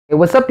Hey,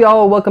 what's up,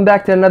 y'all? Welcome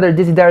back to another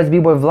Dyzee Diaries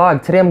B-Boy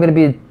vlog. Today I'm going to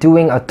be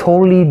doing a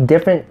totally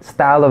different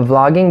style of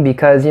vlogging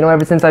because,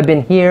 ever since I've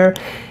been here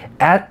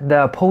at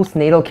the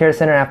postnatal care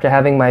center after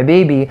having my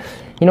baby,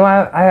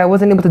 I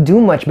wasn't able to do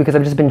much because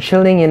I've just been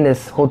chilling in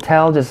this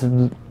hotel, just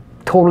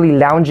totally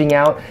lounging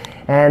out,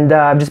 and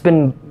I've just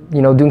been,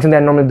 doing something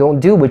I normally don't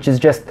do, which is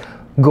just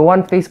go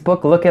on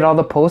Facebook, look at all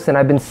the posts, and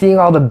I've been seeing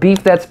all the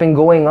beef that's been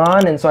going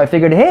on, and so I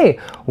figured, hey,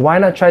 why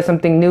not try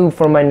something new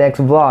for my next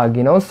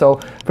vlog, So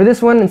for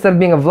this one, instead of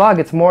being a vlog,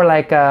 it's more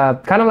like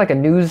kind of like a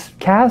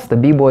newscast, a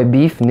B-Boy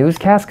beef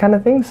newscast kind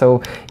of thing.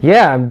 So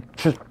yeah,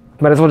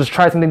 might as well just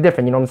try something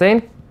different, you know what I'm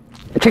saying?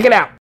 Check it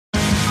out.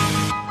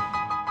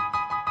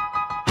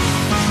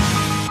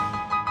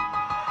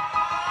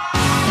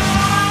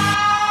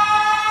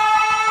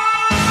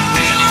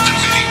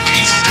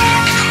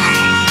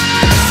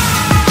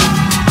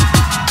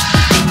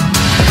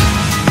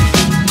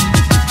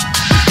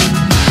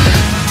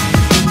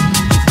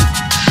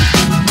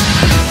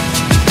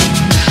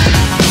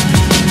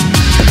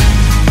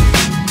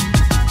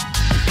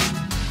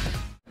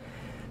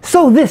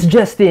 So this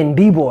just in,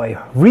 B-Boy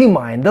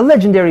Remind, the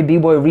legendary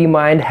B-Boy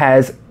Remind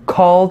has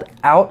called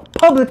out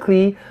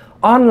publicly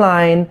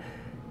online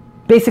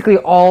basically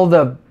all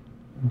the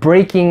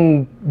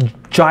breaking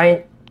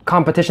giant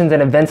competitions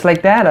and events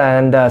like that,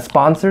 and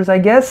sponsors, I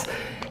guess.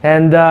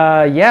 And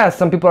yeah,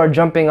 some people are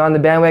jumping on the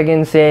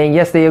bandwagon saying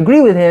yes, they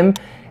agree with him,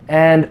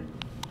 and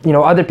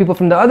other people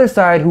from the other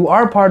side who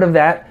are part of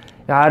that,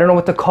 I don't know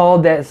what to call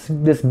this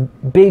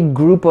big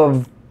group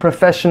of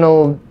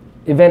professional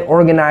event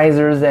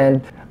organizers,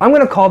 and I'm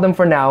gonna call them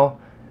for now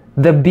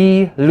the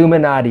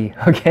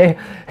B-LUMINATI, okay?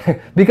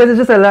 Because it's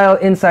just a little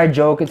inside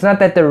joke. It's not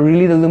that they're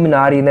really the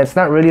Illuminati, and it's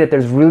not really that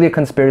there's really a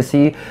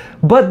conspiracy,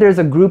 but there's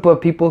a group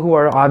of people who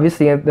are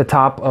obviously at the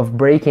top of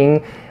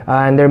breaking,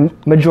 and they're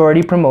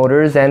majority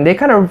promoters, and they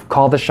kind of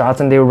call the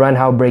shots and they run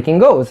how breaking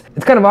goes.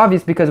 It's kind of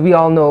obvious because we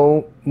all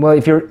know,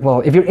 if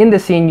you're in the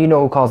scene, you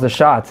know who calls the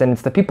shots, and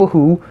it's the people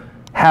who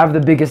have the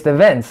biggest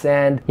events.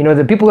 And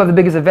the people who have the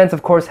biggest events,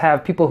 of course,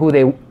 have people who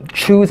they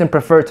choose and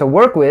prefer to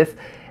work with,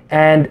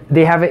 and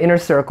they have an inner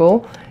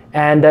circle,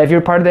 and if you're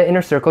part of the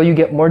inner circle, you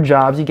get more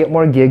jobs, you get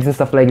more gigs and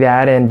stuff like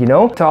that. And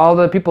to all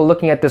the people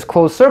looking at this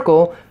closed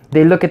circle,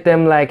 they look at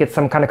them like it's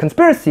some kind of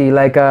conspiracy,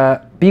 like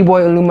a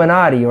B-Boy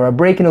Illuminati or a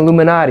Breakin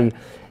Illuminati.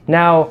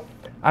 Now,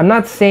 I'm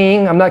not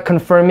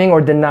confirming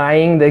or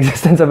denying the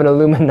existence of an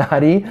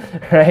Illuminati,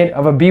 right?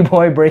 Of a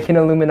B-Boy Breakin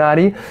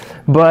Illuminati.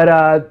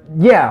 But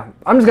yeah,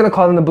 I'm just gonna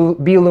call them the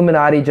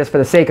B-Illuminati just for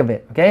the sake of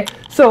it, okay?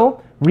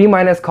 So,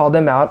 Remind has called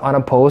them out on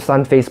a post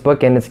on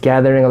Facebook, and it's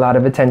gathering a lot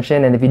of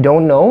attention. And if you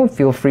don't know,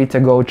 feel free to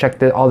go check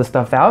all the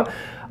stuff out.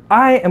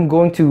 I am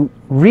going to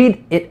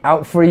read it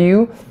out for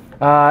you,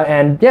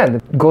 and yeah,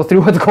 go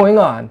through what's going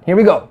on. Here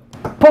we go.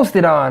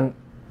 Posted on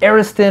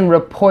Ariston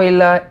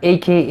Rapoila,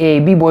 aka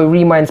B-Boy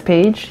Remind's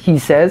page, he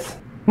says,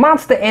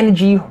 Monster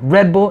Energy,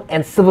 Red Bull,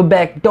 and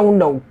Silverback don't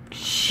know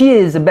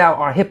shiz about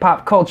our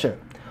hip-hop culture.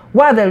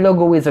 Why their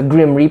logo is a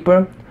Grim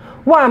Reaper?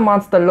 Why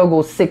Monster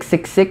logo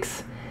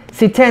 666?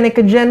 Satanic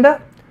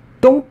agenda?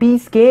 Don't be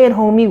scared,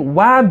 homie.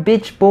 Why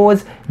bitch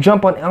boys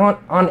jump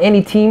on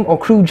any team or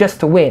crew just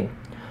to win?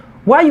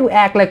 Why you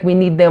act like we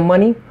need their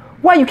money?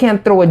 Why you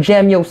can't throw a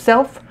jam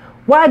yourself?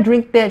 Why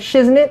drink that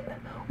shiznit?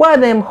 Why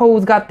them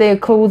hoes got their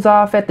clothes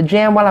off at the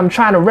jam while I'm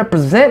trying to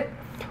represent?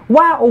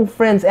 Why old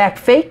friends act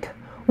fake?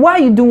 Why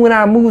you doing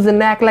our moves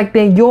and act like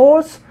they're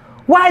yours?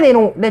 Why they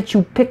don't let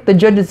you pick the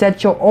judges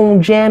at your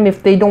own jam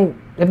if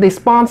they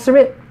sponsor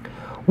it?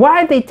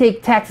 Why they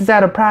take taxes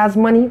out of prize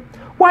money?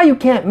 Why you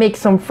can't make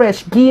some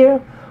fresh gear?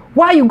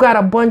 Why you got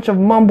a bunch of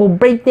mumble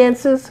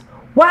breakdancers?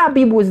 Why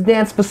B-Boys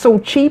dance for so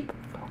cheap?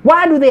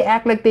 Why do they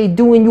act like they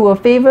doing you a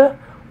favor?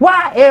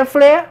 Why air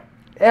flare?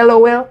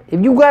 LOL,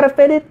 if you got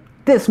offended,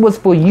 this was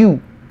for you.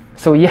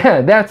 So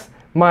yeah, that's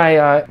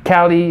my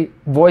Cali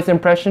voice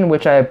impression,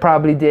 which I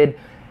probably did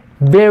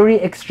very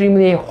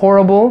extremely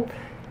horrible.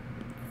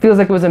 Feels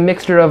like it was a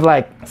mixture of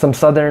like some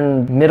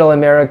Southern Middle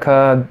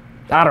America,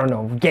 I don't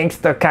know,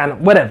 gangster kind of,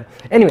 whatever.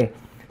 Anyway,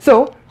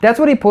 so that's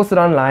what he posted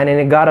online, and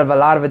it got a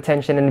lot of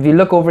attention. And if you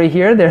look over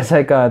here, there's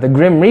like the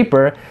Grim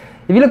Reaper.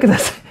 If you look at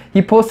this,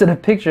 he posted a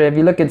picture. If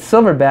you look at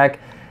Silverback,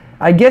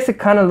 I guess it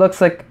kind of looks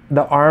like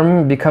the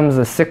arm becomes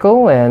a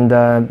sickle, and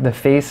the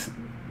face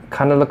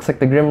kind of looks like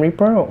the Grim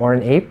Reaper or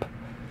an ape.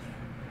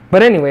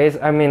 But anyways,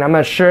 I mean, I'm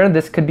not sure.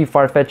 This could be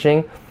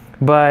far-fetching,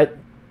 but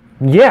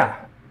yeah,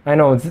 I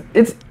know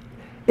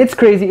it's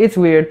crazy, it's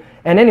weird.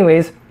 And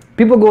anyways,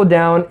 people go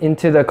down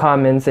into the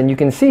comments, and you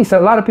can see so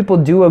a lot of people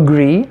do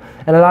agree,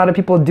 and a lot of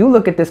people do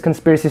look at this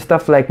conspiracy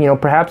stuff like,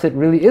 perhaps it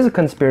really is a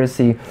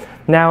conspiracy.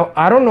 Now,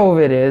 I don't know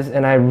if it is,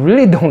 and I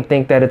really don't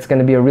think that it's going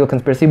to be a real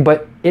conspiracy,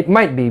 but it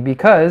might be,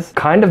 because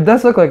kind of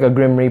does look like a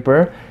Grim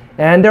Reaper.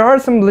 And there are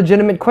some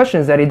legitimate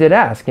questions that he did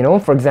ask,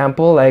 for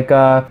example, like,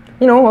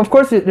 of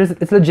course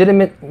it's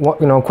legitimate,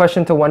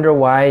 question to wonder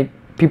why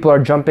people are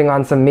jumping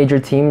on some major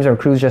teams or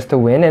crews just to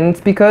win. And it's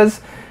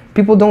because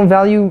people don't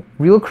value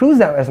real crews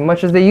that as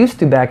much as they used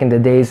to back in the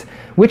days,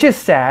 which is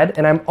sad,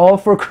 and I'm all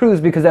for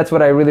crews because that's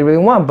what I really,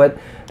 really want. But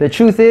the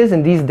truth is,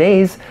 in these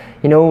days,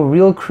 you know,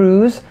 real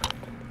crews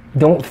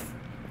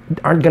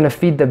aren't gonna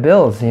feed the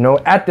bills, you know,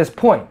 at this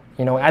point.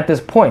 You know, at this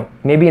point.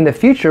 Maybe in the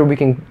future we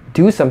can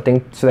do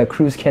something so that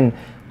crews can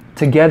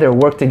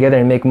work together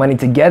and make money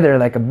together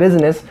like a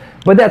business,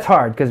 but that's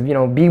hard because, you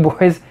know,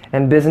 b-boys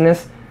and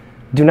business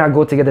do not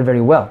go together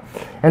very well.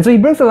 And so he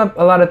brings up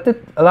a lot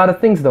of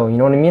things though, you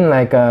know what I mean?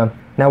 Like,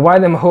 now why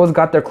them hoes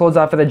got their clothes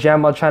off at the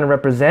jam while trying to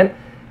represent.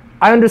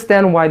 I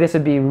understand why this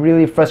would be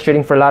really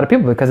frustrating for a lot of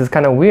people because it's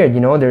kind of weird, you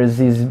know, there's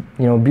these, you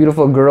know,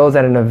 beautiful girls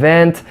at an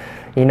event,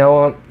 you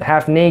know,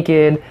 half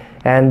naked,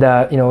 and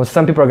you know,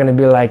 some people are going to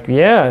be like,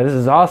 yeah, this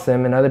is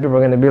awesome, and other people are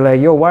going to be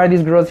like, yo, why are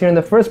these girls here in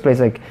the first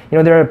place? Like, you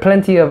know, there are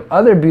plenty of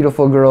other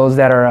beautiful girls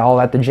that are all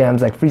at the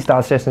jams, like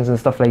freestyle sessions and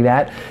stuff like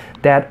that,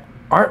 that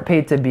aren't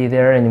paid to be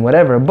there and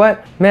whatever.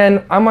 But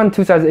man, I'm on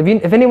two sides.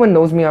 If anyone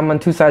knows me, I'm on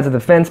two sides of the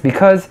fence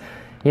because,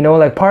 you know,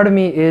 like, part of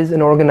me is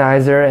an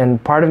organizer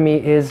and part of me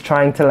is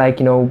trying to, like,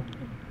 you know,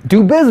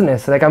 do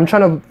business. Like, I'm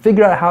trying to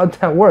figure out how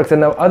that works,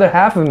 and the other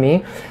half of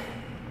me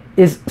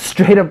is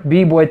straight up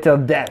b-boy till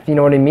death, you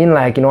know what I mean?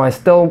 Like, you know, I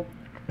still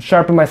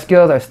sharpen my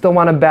skills, I still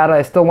want to battle,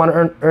 I still want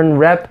to earn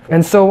rep,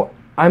 and so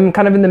I'm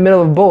kind of in the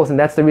middle of both, and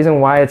that's the reason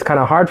why it's kind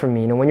of hard for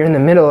me. You know, when you're in the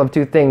middle of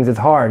two things, it's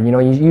hard. You know,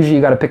 usually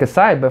you got to pick a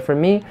side, but for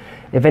me,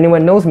 if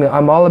anyone knows me,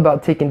 I'm all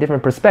about taking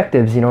different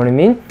perspectives, you know what I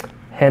mean?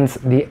 Hence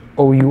the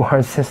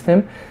OUR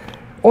system.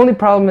 Only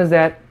problem is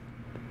that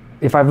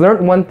if I've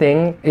learned one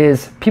thing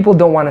is people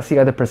don't want to see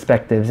other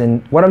perspectives,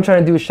 and what I'm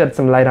trying to do is shed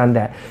some light on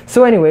that.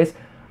 So anyways,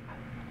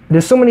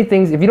 there's so many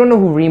things. If you don't know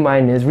who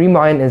Remind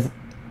is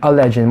a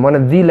legend, one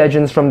of the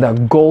legends from the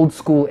gold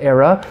school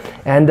era,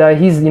 and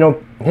he's, you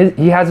know,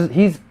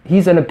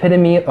 he's an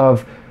epitome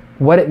of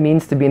what it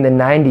means to be in the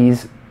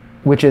 90s,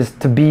 which is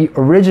to be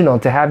original,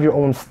 to have your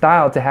own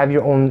style, to have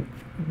your own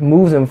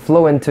moves and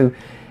flow, and to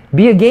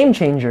be a game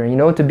changer, you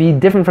know, to be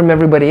different from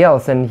everybody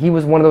else. And he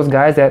was one of those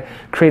guys that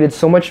created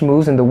so much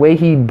moves, and the way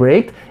he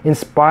braked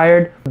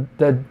inspired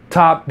the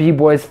top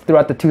b-boys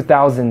throughout the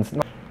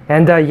 2000s.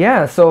 And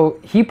yeah, so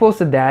he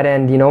posted that,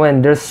 and you know,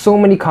 and there's so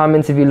many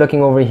comments. If you're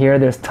looking over here,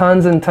 there's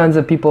tons and tons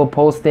of people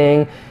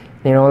posting,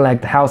 you know,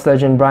 like the house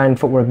legend Brian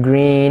Footwork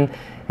Green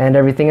and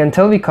everything,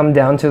 until we come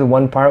down to the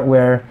one part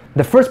where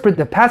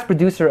the past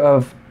producer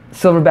of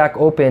Silverback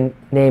Open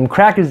named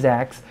Cracker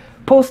Zacks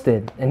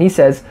posted, and he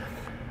says,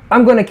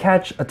 "I'm going to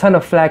catch a ton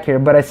of flack here,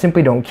 but I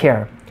simply don't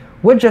care.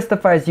 What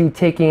justifies you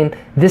taking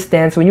this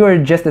stance when you are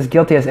just as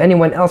guilty as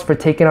anyone else for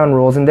taking on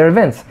roles in their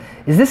events?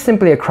 Is this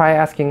simply a cry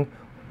asking,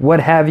 what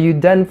have you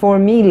done for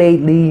me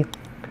lately?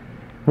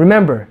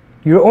 Remember,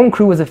 your own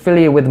crew was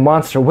affiliated with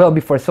Monster well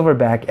before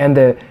Silverback, and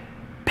the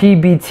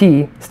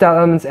PBT Style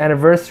Elements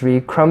anniversary,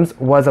 Crumbs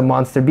was a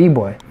Monster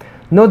b-boy.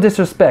 No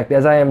disrespect,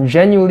 as I am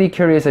genuinely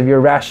curious of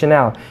your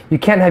rationale. You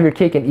can't have your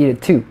cake and eat it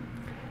too."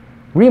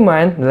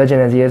 Remind, the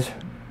legend as he is,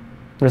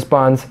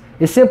 responds,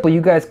 "It's simple.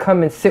 You guys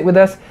come and sit with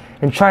us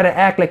and try to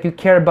act like you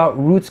care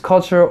about roots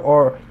culture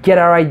or get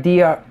our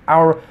idea,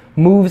 our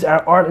moves,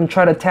 our art, and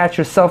try to attach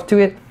yourself to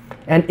it.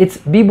 And it's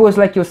b-boys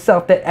like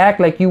yourself that act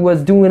like you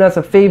was doing us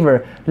a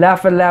favor.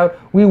 Laugh aloud.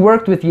 We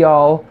worked with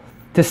y'all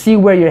to see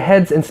where your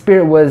heads and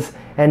spirit was,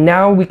 and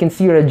now we can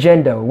see your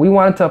agenda. We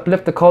wanted to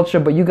uplift the culture,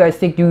 but you guys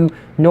think you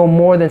know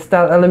more than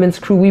Style Elements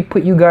crew. We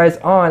put you guys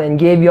on and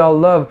gave y'all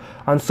love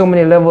on so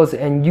many levels,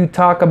 and you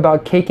talk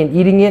about cake and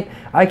eating it.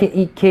 I can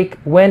eat cake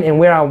when and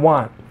where I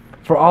want.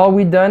 For all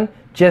we done,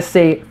 just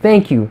say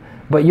thank you.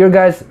 But your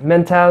guys'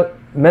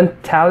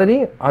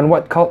 mentality on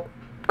what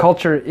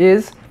culture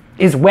is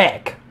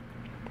whack."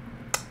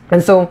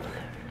 And so,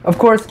 of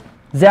course,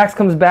 Zax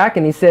comes back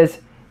and he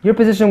says, "Your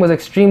position was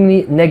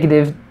extremely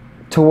negative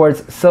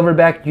towards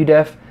Silverback,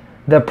 UDEF,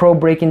 the Pro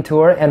Breakin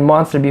Tour, and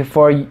Monster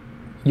before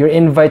your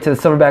invite to the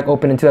Silverback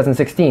Open in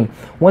 2016.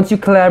 Once you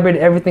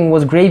collaborated, everything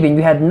was gravy, and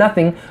you had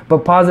nothing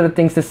but positive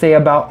things to say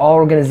about all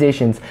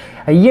organizations.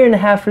 A year and a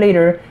half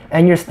later,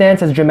 and your stance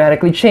has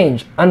dramatically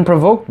changed,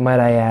 unprovoked, might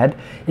I add.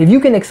 If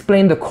you can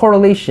explain the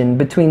correlation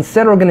between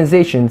said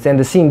organizations and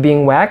the scene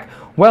being whack,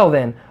 well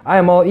then, I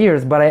am all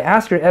ears, but I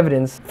ask your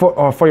evidence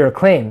for your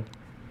claim.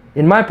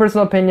 In my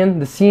personal opinion,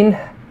 the scene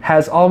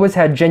has always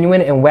had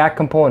genuine and whack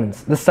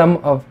components, the sum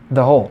of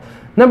the whole.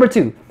 Number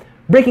 2,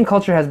 breaking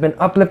culture has been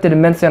uplifted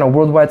immensely on a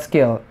worldwide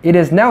scale. It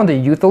is now the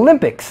Youth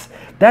Olympics.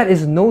 That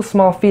is no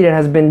small feat and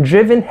has been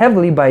driven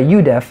heavily by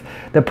UDEF,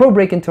 the Pro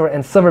Breakin Tour,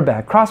 and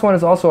Silverback. Cross One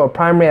is also a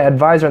primary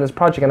advisor on this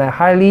project, and I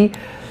highly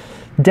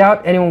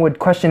doubt anyone would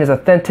question his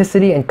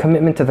authenticity and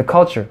commitment to the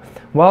culture.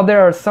 While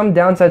there are some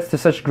downsides to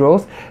such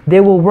growth, they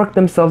will work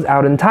themselves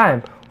out in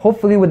time,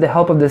 hopefully with the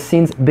help of the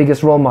scene's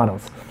biggest role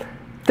models.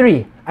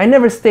 3, I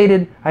never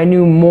stated I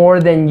knew more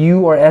than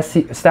you or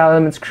Style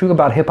Elements crew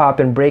about hip-hop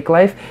and break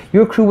life.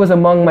 Your crew was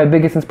among my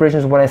biggest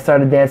inspirations when I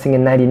started dancing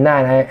in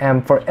 '99. I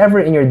am forever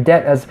in your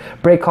debt, as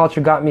break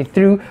culture got me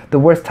through the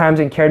worst times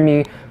and carried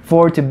me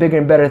forward to bigger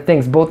and better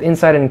things, both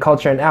inside and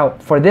culture and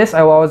out. For this,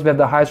 I will always have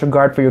the highest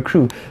regard for your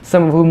crew,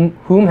 some of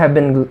whom have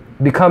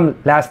become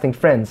lasting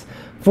friends.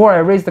 I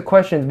raise the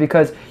questions,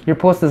 because your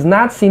post does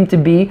not seem to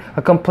be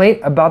a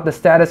complaint about the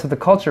status of the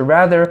culture,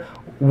 rather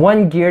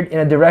one geared in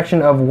a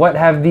direction of what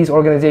have these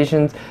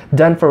organizations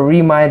done for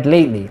Remind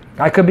lately.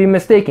 I could be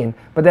mistaken,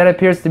 but that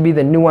appears to be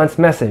the nuanced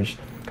message.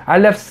 I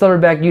left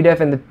Silverback UDEF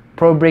and the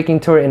Pro Breaking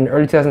Tour in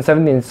early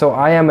 2017, so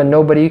I am a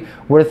nobody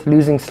worth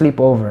losing sleep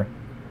over.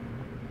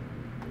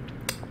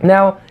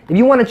 Now, if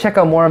you want to check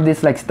out more of this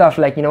stuff,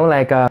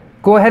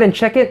 go ahead and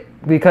check it,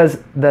 because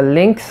the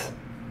links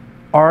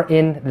are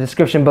in the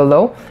description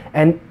below.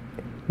 And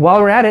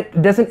while we're at it,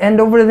 it doesn't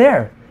end over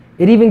there.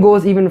 It even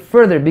goes even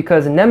further,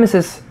 because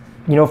Nemesis,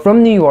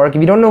 from New York,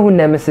 if you don't know who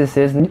Nemesis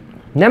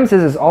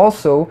is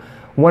also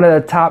one of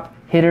the top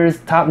hitters,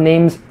 top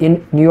names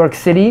in New York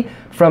City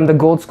from the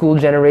Gold School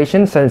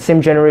generation, so the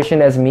same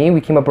generation as me.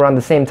 We came up around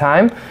the same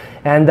time,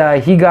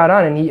 and he got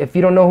on, and if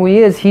you don't know who he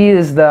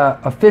is the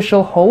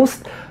official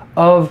host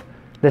of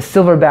the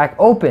Silverback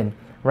Open,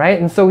 right?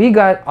 And so he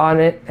got on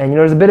it, and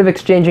there's a bit of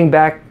exchanging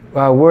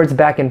words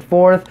back and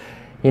forth.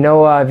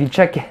 If you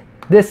check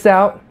this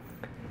out,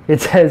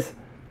 it says,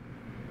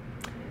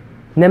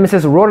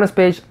 Nemesis wrote on his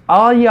page,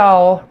 all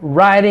y'all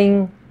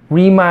riding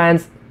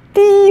Reminds,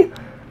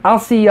 I'll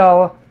see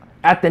y'all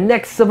at the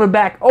next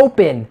Silverback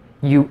Open,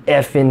 you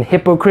effing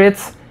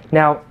hypocrites.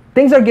 Now,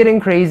 things are getting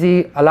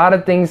crazy. A lot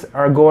of things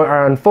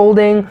are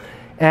unfolding,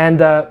 and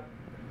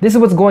this is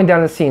what's going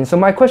down the scene. So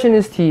my question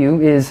is to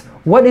you is,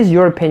 what is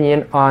your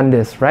opinion on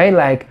this,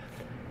 right?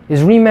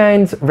 Is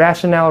Remind's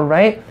rationale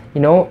right?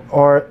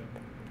 Or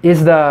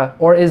is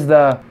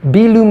the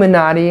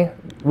B-LUMINATI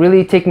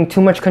really taking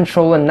too much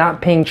control and not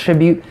paying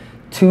tribute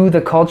to the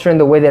culture in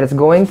the way that it's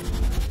going?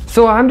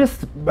 So I'm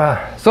just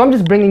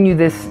bringing you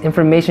this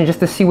information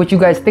just to see what you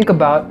guys think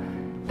about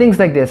things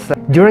like this.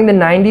 During the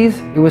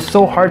 90s, it was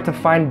so hard to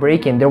find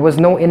breaking. There was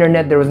no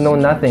internet, there was no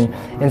nothing.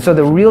 And so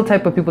the real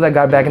type of people that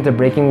got back into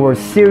breaking were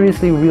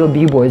seriously real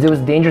b-boys. It was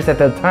dangerous at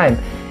that time.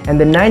 And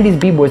the 90s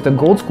b-boys, the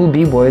Gold School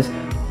b-boys,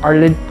 are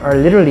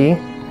literally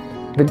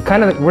we're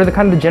the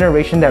kind of the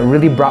generation that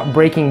really brought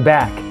breaking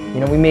back.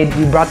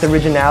 We brought the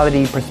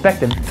originality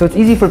perspective. So it's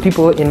easy for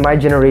people in my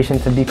generation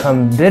to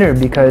become bitter,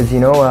 because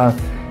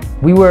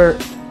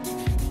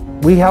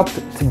we helped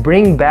to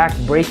bring back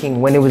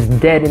breaking when it was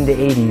dead in the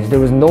 80s. There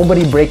was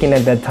nobody breaking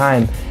at that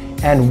time.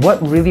 And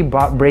what really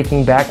brought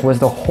breaking back was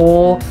the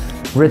whole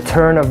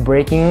return of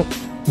breaking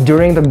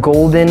during the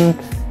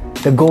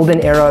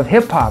golden era of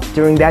hip hop,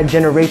 during that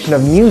generation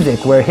of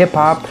music where hip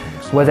hop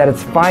was at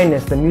its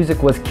finest, the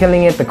music was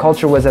killing it, the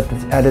culture was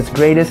at its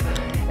greatest,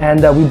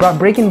 and we brought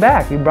breaking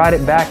back. We brought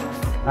it back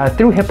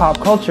through hip hop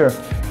culture,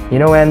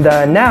 and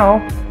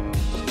now,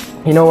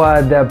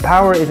 the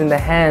power is in the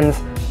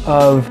hands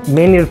of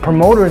mainly the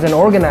promoters and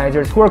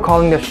organizers who are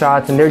calling the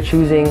shots, and they're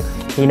choosing,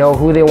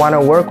 who they want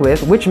to work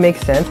with, which makes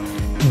sense,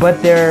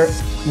 but they're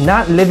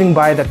not living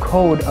by the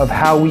code of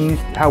how we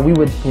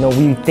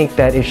think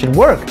that it should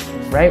work,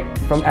 right?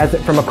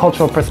 From a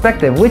cultural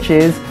perspective, which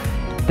is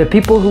the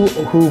people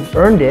who've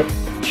earned it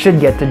should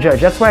get to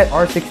judge. That's why at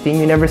R16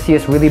 you never see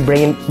us really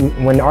bringing,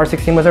 when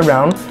R16 was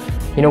around,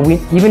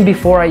 even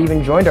before I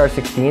even joined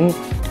R16,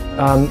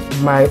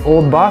 my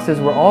old bosses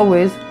were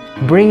always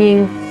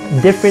bringing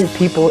different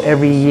people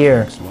every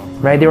year,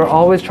 right? They were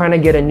always trying to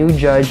get a new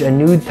judge, a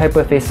new type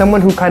of face,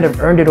 someone who kind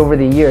of earned it over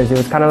the years. It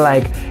was kind of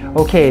like,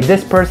 okay,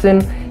 this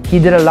person, he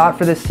did a lot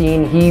for the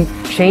scene, he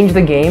changed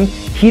the game,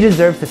 he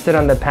deserves to sit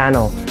on the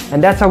panel.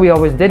 And that's how we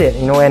always did it,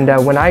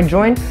 and when I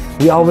joined,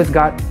 we always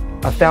got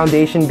a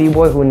foundation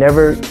b-boy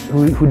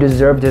who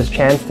deserved his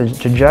chance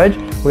to judge.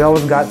 We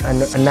always got a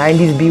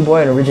 90s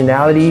b-boy, an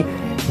originality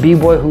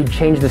b-boy who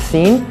changed the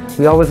scene.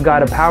 We always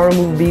got a power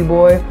move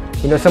b-boy,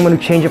 someone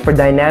who changed it for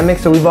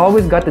dynamics. So we've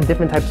always got the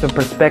different types of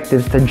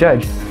perspectives to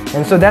judge.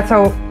 And so that's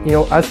how,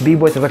 us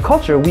b-boys as a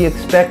culture, we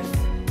expect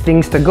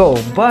things to go.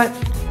 But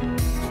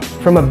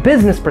from a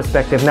business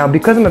perspective, now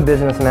because I'm a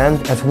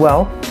businessman as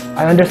well,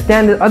 I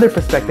understand the other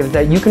perspectives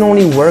that you can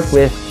only work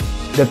with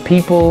the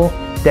people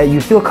that you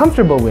feel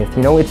comfortable with.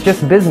 It's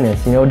just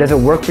business. Does it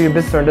work for your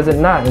business or does it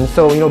not? And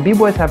so,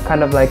 b-boys have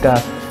kind of like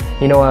a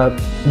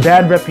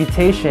bad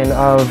reputation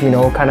of,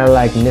 kind of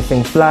like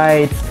missing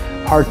flights,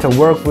 hard to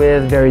work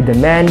with, very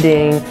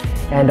demanding,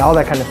 and all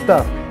that kind of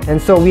stuff.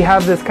 And so we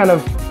have this kind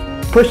of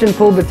push and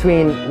pull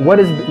between what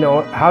is,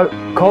 how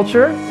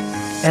culture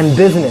and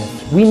business.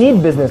 We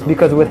need business,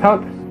 because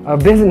without a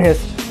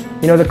business,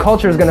 the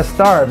culture is going to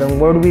starve. And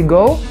where do we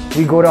go?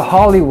 We go to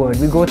Hollywood.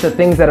 We go to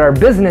things that are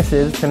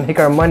businesses to make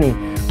our money.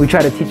 We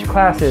try to teach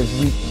classes.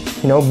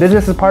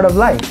 Business is part of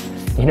life.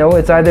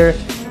 It's either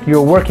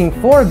you're working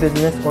for a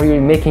business or you're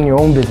making your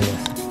own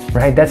business,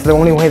 right? That's the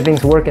only way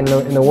things work in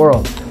the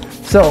world.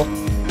 So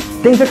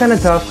things are kind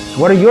of tough.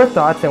 What are your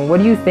thoughts, and what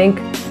do you think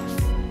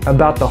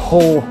about the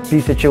whole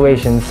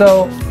situation?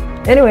 So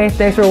anyway,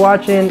 thanks for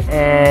watching,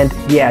 and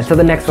yeah, till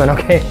the next one,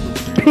 okay?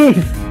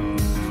 Peace.